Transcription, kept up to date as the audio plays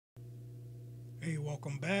Hey,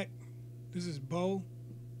 welcome back. This is Bo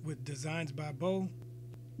with Designs by Bo.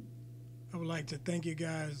 I would like to thank you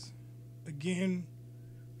guys again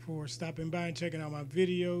for stopping by and checking out my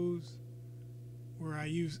videos where I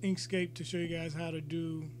use Inkscape to show you guys how to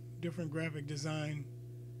do different graphic design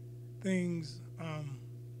things.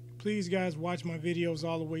 Please, guys, watch my videos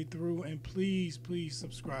all the way through and please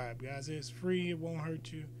subscribe, guys. It's free, it won't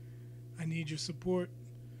hurt you. I need your support.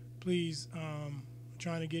 Please, I'm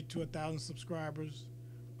trying to get to 1,000 subscribers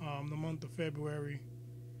the month of February.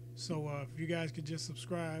 So if you guys could just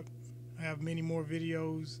subscribe, I have many more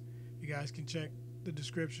videos. You guys can check the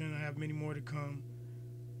description. I have many more to come.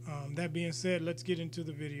 That being said, let's get into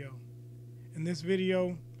the video. In this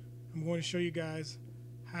video, I'm going to show you guys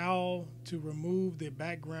how to remove the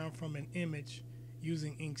background from an image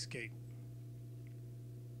using Inkscape.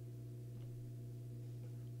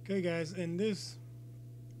 Okay, guys, in this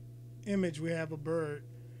image we have a bird,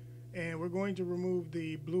 and we're going to remove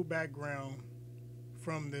the blue background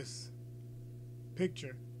from this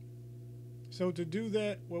picture. So to do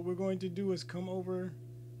that, what we're going to do is come over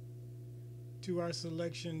to our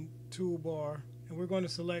selection toolbar, and we're going to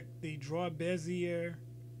select the Draw Bezier,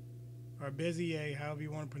 or Bezier, however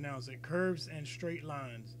you want to pronounce it, curves and straight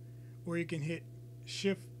lines, where you can hit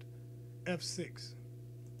Shift F6.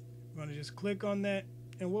 We're going to just click on that,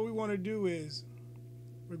 and what we want to do is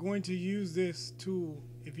we're going to use this tool.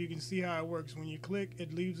 If you can see how it works, when you click,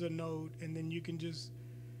 it leaves a node, and then you can just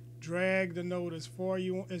drag the node as far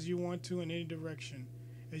as you want to in any direction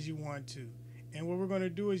as you want to. And what we're going to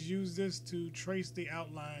do is use this to trace the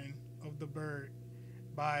outline of the bird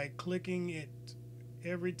by clicking it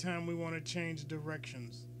every time we want to change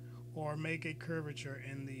directions or make a curvature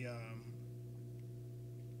in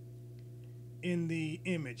the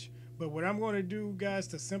image. But what I'm going to do, guys,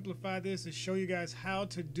 to simplify this is show you guys how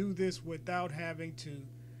to do this without having to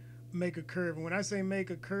make a curve. And when I say make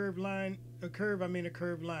a curved line, I mean a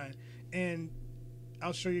curved line. And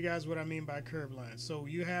I'll show you guys what I mean by curved line. So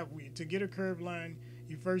to get a curved line,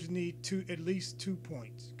 you first need at least 2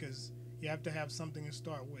 points, because you have to have something to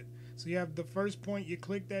start with. So you have the first point, you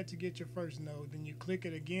click that to get your first node, then you click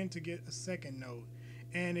it again to get a second node.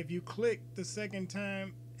 And if you click the second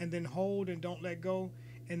time and then hold and don't let go,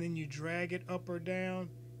 and then you drag it up or down,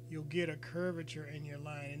 you'll get a curvature in your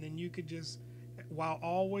line. And then you could just, while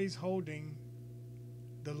always holding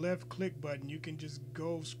the left click button, you can just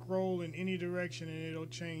go scroll in any direction and it'll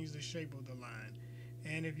change the shape of the line.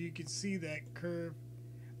 And if you can see that curve,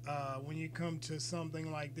 when you come to something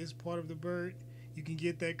like this part of the bird, you can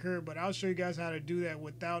get that curve. But I'll show you guys how to do that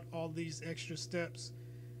without all these extra steps,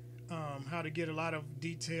 how to get a lot of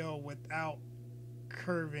detail without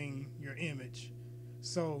curving your image.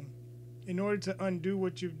 So in order to undo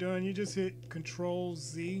what you've done, you just hit Control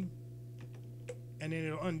Z, and then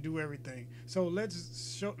it'll undo everything. So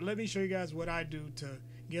let me show you guys what I do to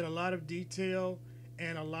get a lot of detail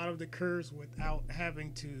and a lot of the curves without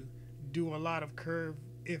having to do a lot of curve,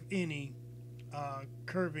 if any,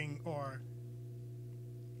 curving or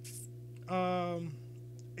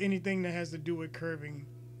anything that has to do with curving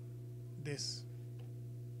this.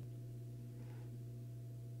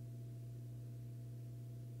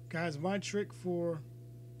 Guys, my trick for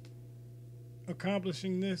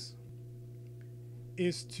accomplishing this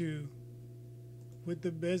is to, with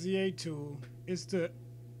the Bezier tool, is to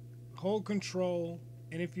hold Control,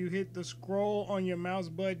 and if you hit the scroll on your mouse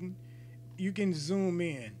button, you can zoom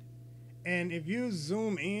in. And if you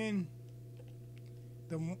zoom in,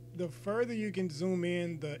 the further you can zoom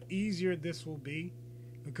in, the easier this will be,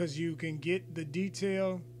 because you can get the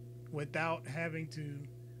detail without having to,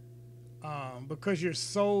 because you're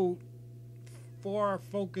so far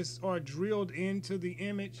focused or drilled into the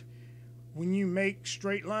image. When you make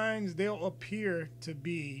straight lines, they'll appear to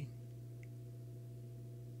be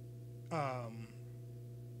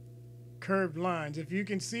curved lines. If you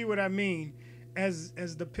can see what I mean, as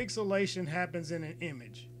the pixelation happens in an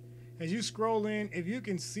image, as you scroll in, if you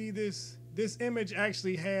can see this image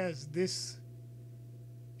actually has this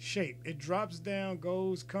shape. It drops down,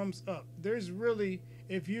 goes, comes up. There's really,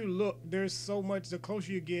 if you look, there's so much. The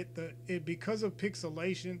closer you get, because of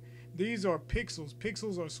pixelation, these are pixels.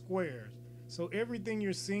 Pixels are squares. So everything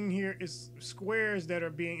you're seeing here is squares that are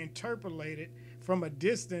being interpolated from a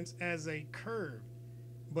distance as a curve.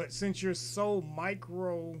 But since you're so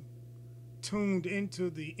micro tuned into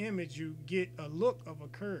the image, you get a look of a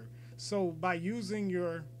curve. So by using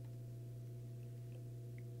your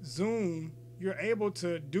zoom, you're able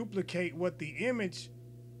to duplicate what the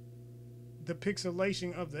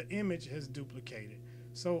pixelation of the image has duplicated.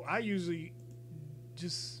 So I usually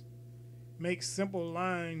just make simple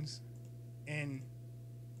lines, and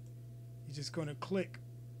You're just going to click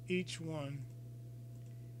each one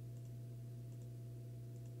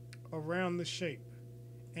around the shape.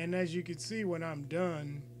 And as you can see, when I'm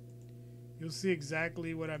done, you'll see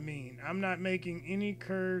exactly what I mean. I'm not making any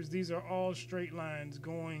curves. These are all straight lines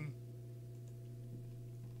going.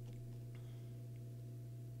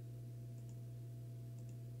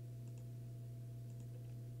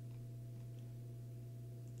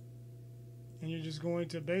 And you're just going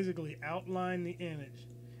to basically outline the image.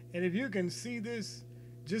 And if you can see this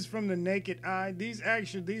just from the naked eye, these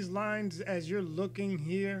lines, as you're looking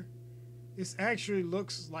here, it actually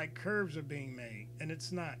looks like curves are being made, and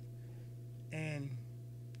it's not. And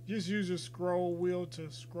just use a scroll wheel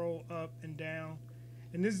to scroll up and down.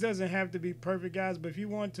 And this doesn't have to be perfect, guys, but if you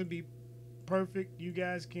want to be perfect, you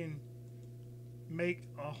guys can make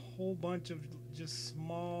a whole bunch of just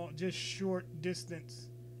small, just short distance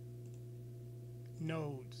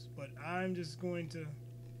nodes. But I'm just going to,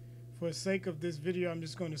 for the sake of this video, I'm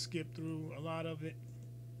just going to skip through a lot of it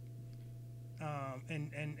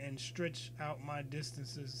and stretch out my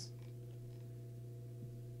distances.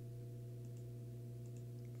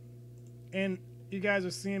 And you guys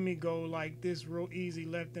are seeing me go like this real easy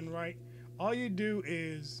left and right. All you do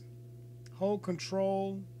is hold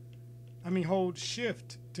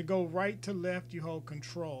shift to go right to left. You hold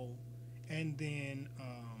control and then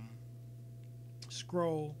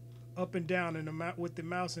scroll up and down with the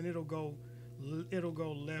mouse, and it'll go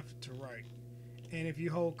left to right. And if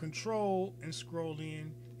you hold control and scroll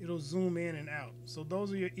in, it'll zoom in and out. So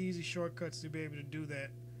those are your easy shortcuts to be able to do that.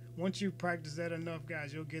 Once you practice that enough,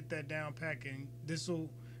 guys, you'll get that down pat, and this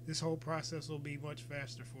whole process will be much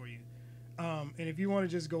faster for you. And if you want to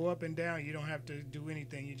just go up and down, you don't have to do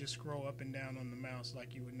anything. You just scroll up and down on the mouse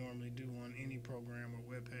like you would normally do on any program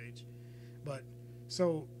or web page. But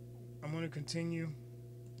so I'm going to continue.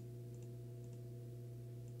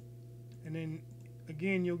 And then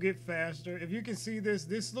again, you'll get faster. If you can see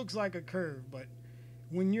this looks like a curve, but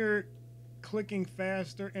when you're clicking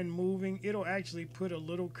faster and moving, it'll actually put a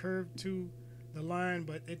little curve to the line,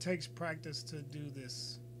 but it takes practice to do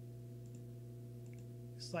this.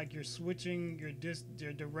 It's like you're switching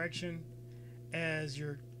your direction as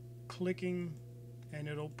you're clicking, and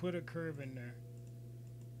it'll put a curve in there.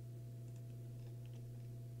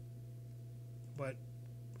 But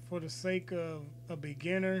for the sake of a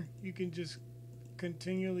beginner, you can just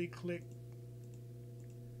continually click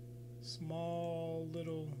small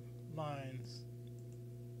little lines.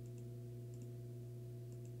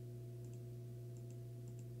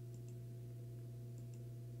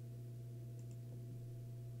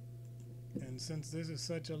 And since this is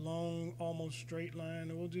such a long, almost straight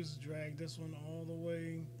line, we'll just drag this one all the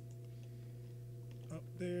way up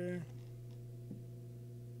there.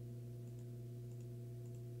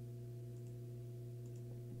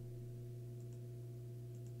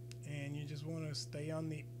 And you just want to stay on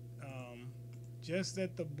the just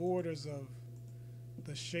at the borders of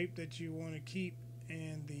the shape that you want to keep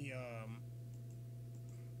and the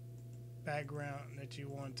background that you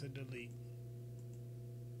want to delete.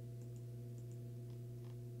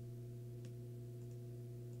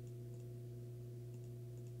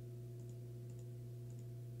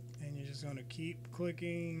 And you're just going to keep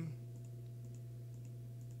clicking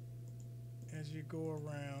as you go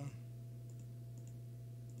around.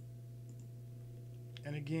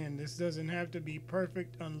 And again, this doesn't have to be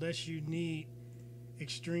perfect unless you need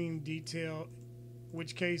extreme detail, in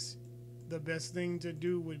which case the best thing to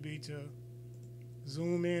do would be to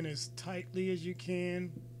zoom in as tightly as you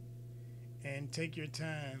can and take your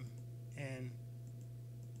time and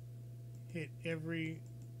hit every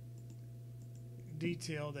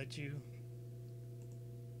detail that you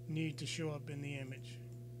need to show up in the image.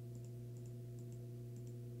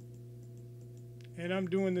 And I'm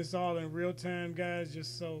doing this all in real time, guys,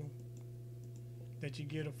 just so that you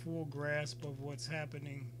get a full grasp of what's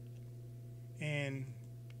happening and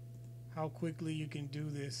how quickly you can do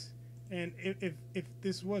this. And if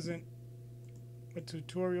this wasn't a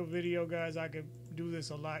tutorial video, guys, I could do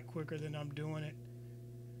this a lot quicker than I'm doing it.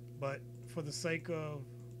 But for the sake of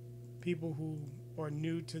people who are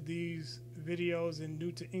new to these videos and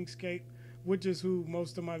new to Inkscape, which is who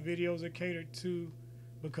most of my videos are catered to,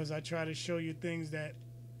 because I try to show you things that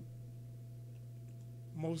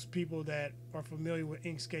most people that are familiar with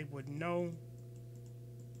Inkscape would know.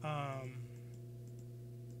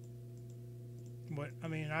 But I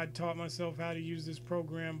mean, I taught myself how to use this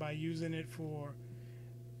program by using it for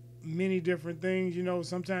many different things. You know,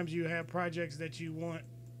 sometimes you have projects that you want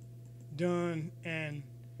done and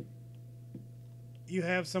you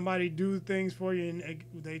have somebody do things for you, and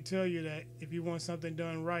they tell you that if you want something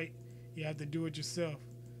done right, you have to do it yourself.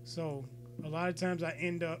 So a lot of times I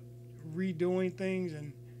end up redoing things,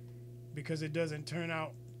 and because it doesn't turn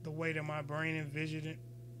out the way that my brain envisioned it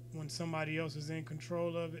when somebody else is in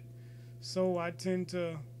control of it. So I tend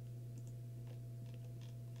to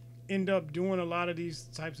end up doing a lot of these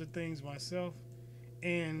types of things myself,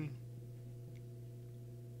 and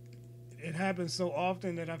it happens so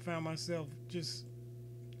often that I found myself just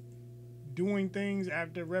doing things.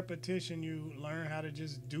 After repetition, you learn how to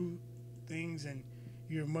just do things, and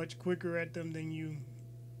you're much quicker at them than you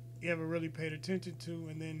ever really paid attention to,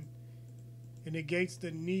 and then it negates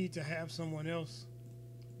the need to have someone else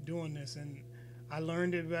doing this. And I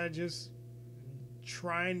learned it by just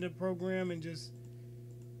trying the program and just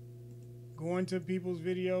going to people's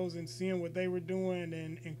videos and seeing what they were doing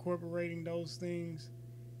and incorporating those things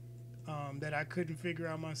that I couldn't figure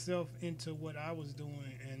out myself into what I was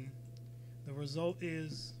doing. And the result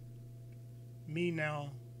is me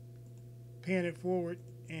now paying it forward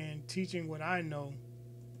and teaching what I know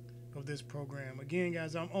of this program. Again,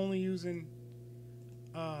 guys, I'm only using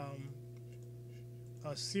a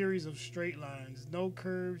series of straight lines. No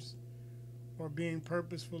curves are being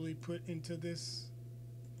purposefully put into this.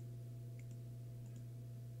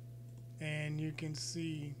 And you can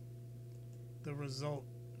see the result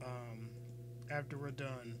after we're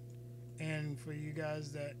done. And for you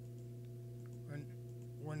guys that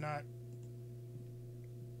were not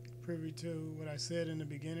privy to what I said in the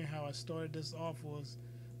beginning, how I started this off was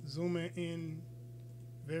zooming in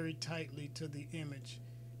very tightly to the image.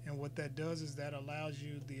 And what that does is that allows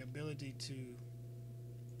you the ability to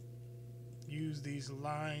use these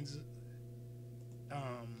lines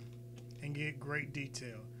and get great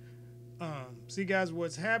detail. See, guys,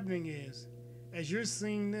 what's happening is, as you're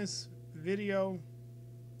seeing this video,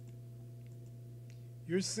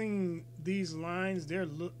 you're seeing these lines.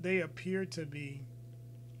 They appear to be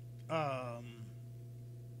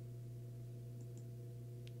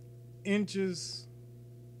inches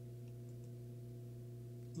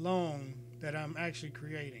long that I'm actually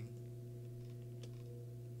creating.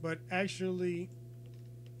 But actually,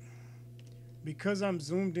 because I'm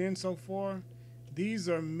zoomed in so far, these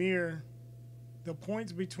are mere, the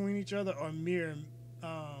points between each other are mere.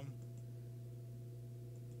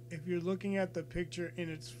 If you're looking at the picture in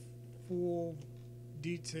its full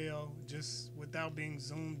detail, just without being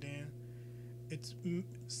zoomed in, it's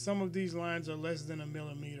some of these lines are less than a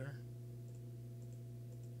millimeter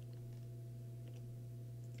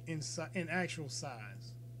in actual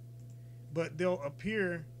size, but they'll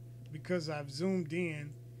appear, because I've zoomed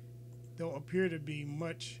in, they'll appear to be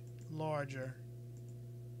much larger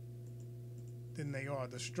than they are.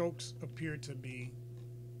 The strokes appear to be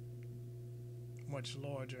much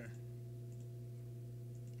larger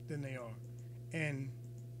than they are. And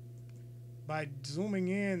by zooming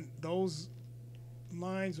in, those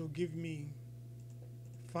lines will give me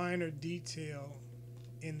finer detail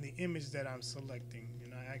in the image that I'm selecting.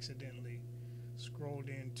 And I accidentally scrolled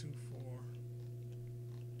in too far.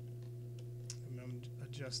 I'm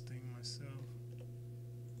adjusting myself.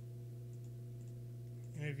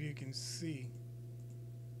 And if you can see,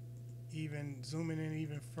 even zooming in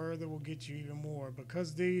even further will get you even more,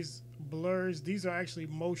 because these blurs, these are actually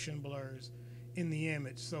motion blurs in the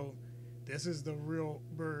image. So this is the real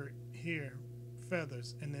bird here,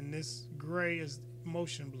 feathers, and then this gray is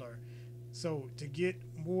motion blur. So to get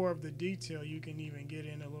more of the detail, you can even get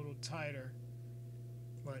in a little tighter.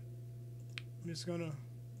 But I'm just gonna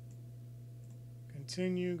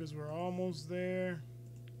continue because we're almost there.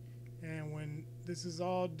 And when this is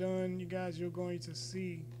all done, you guys, you're going to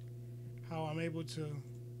see how I'm able to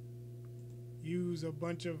use a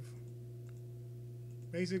bunch of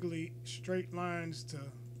basically straight lines to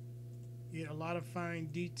get a lot of fine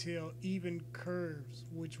detail, even curves,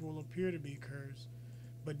 which will appear to be curves.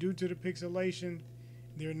 But due to the pixelation,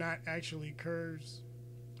 they're not actually curves,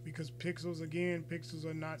 because pixels, again, pixels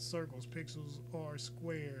are not circles. Pixels are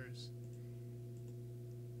squares.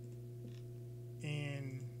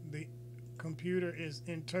 And the computer is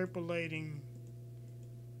interpolating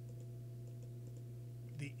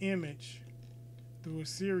the image through a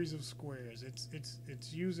series of squares.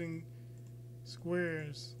 It's using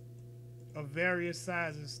squares of various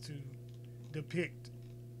sizes to depict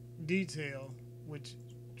detail, which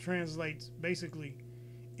translates basically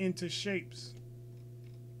into shapes.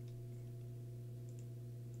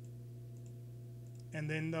 And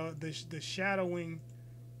then the shadowing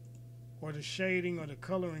or the shading or the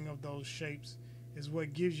coloring of those shapes is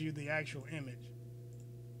what gives you the actual image.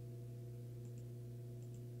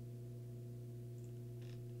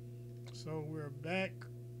 So we're back,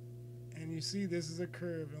 and you see this is a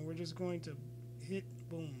curve, and we're just going to hit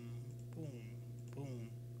boom, boom, boom,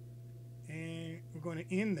 we're going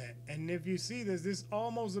to end that. And if you see this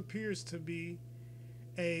almost appears to be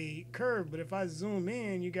a curve, but if I zoom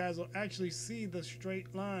in, you guys will actually see the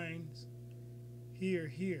straight lines here,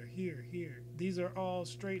 here, here, here. These are all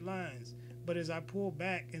straight lines, but as I pull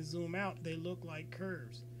back and zoom out, they look like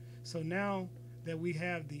curves. So now that we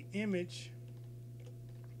have the image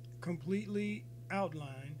completely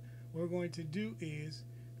outlined, what we're going to do is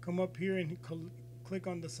come up here and click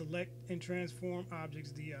on the select and transform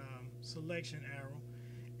objects, the selection arrow,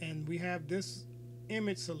 and we have this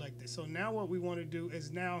image selected. So now what we want to do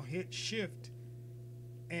is now hit shift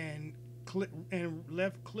and click and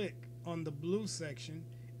left click on the blue section,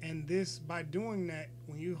 and this, by doing that,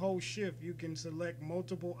 when you hold shift, you can select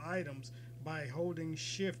multiple items by holding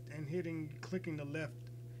shift and clicking the left.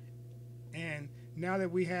 And now that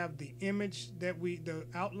we have the image that the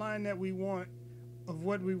outline that we want of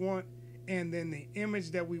what we want, and then the image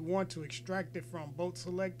that we want to extract it from, both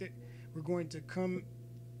selected, we're going to come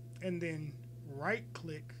and then right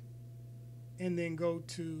click and then go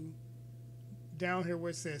to down here where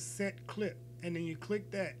it says set clip, and then you click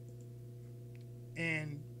that,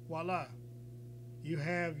 and voila, you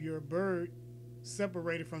have your bird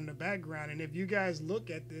separated from the background. And if you guys look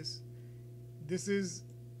at this, this is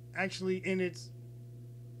actually in its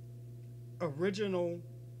original,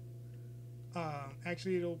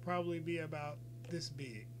 actually it'll probably be about this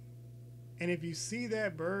big. And if you see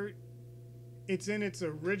that bird, it's in its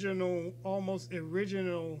original, almost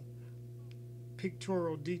original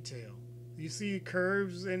pictorial detail. You see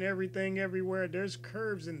curves and everything everywhere. There's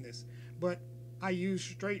curves in this, but I use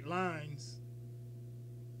straight lines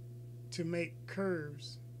to make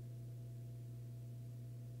curves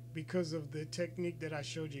because of the technique that I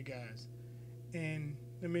showed you guys. And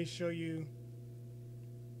let me show you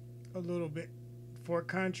a little bit. For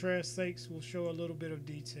contrast sakes, we'll show a little bit of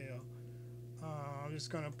detail. I'm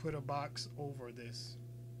just going to put a box over this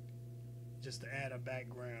just to add a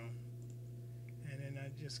background. And then I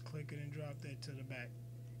just click it and drop that to the back.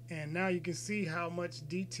 And now you can see how much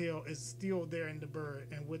detail is still there in the bird.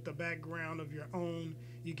 And with the background of your own,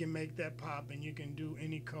 you can make that pop, and you can do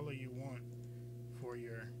any color you want for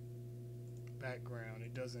your background.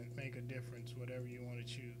 It doesn't make a difference, whatever you want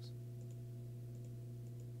to choose.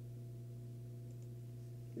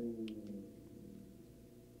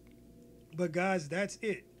 But guys, that's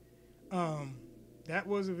it. That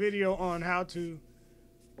was a video on how to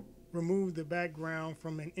remove the background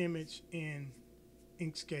from an image in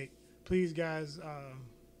Inkscape. Please guys,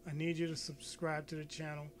 I need you to subscribe to the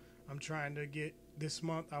channel. I'm trying to get this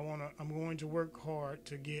month, I'm going to work hard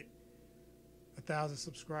to get 1,000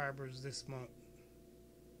 subscribers this month.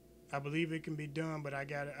 I believe it can be done, but I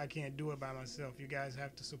can't do it by myself. You guys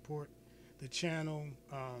have to support the channel.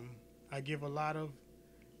 I give a lot of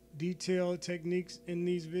detailed techniques in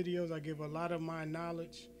these videos. I give a lot of my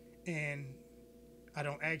knowledge, and I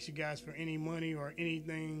don't ask you guys for any money or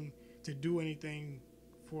anything to do anything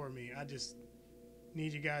for me. I just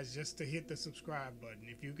need you guys just to hit the subscribe button.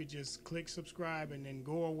 If you could just click subscribe and then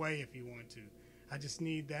go away if you want to. I just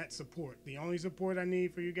need that support. The only support I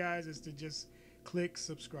need for you guys is to just click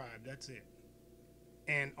subscribe. That's it.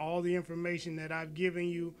 And all the information that I've given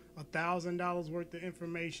you, $1,000 worth of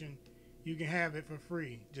information, you can have it for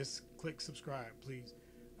free. Just click subscribe, please.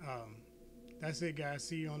 That's it, guys.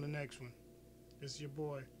 See you on the next one. This is your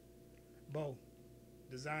boy, Bo.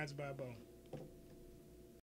 Designs by Bo.